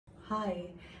Hi,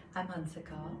 I'm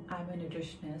Hansika. I'm a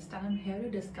nutritionist and I'm here to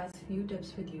discuss few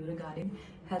tips with you regarding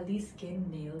healthy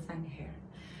skin, nails and hair.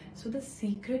 So the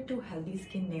secret to healthy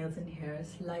skin, nails and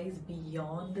hairs lies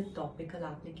beyond the topical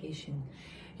application.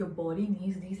 Your body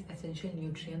needs these essential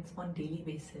nutrients on daily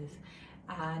basis,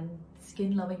 and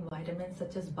skin loving vitamins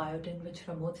such as biotin, which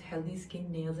promotes healthy skin,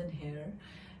 nails and hair,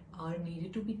 are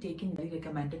needed to be taken in the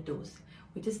recommended dose,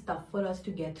 which is tough for us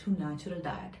to get through natural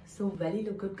diet. So Welly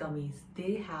look good gummies,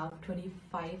 they have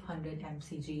 2500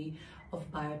 mcg of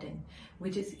biotin,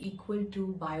 which is equal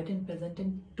to biotin present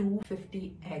in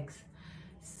 250 eggs.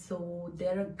 So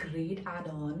they're a great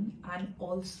add-on, and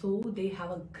also they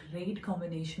have a great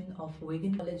combination of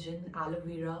vegan collagen, aloe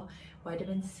vera,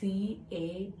 vitamin C,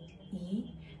 A,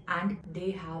 E, and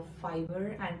they have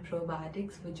fiber and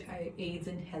probiotics which aids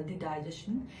in healthy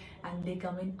digestion, and they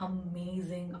come in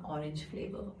amazing orange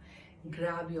flavor.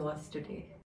 Grab yours today.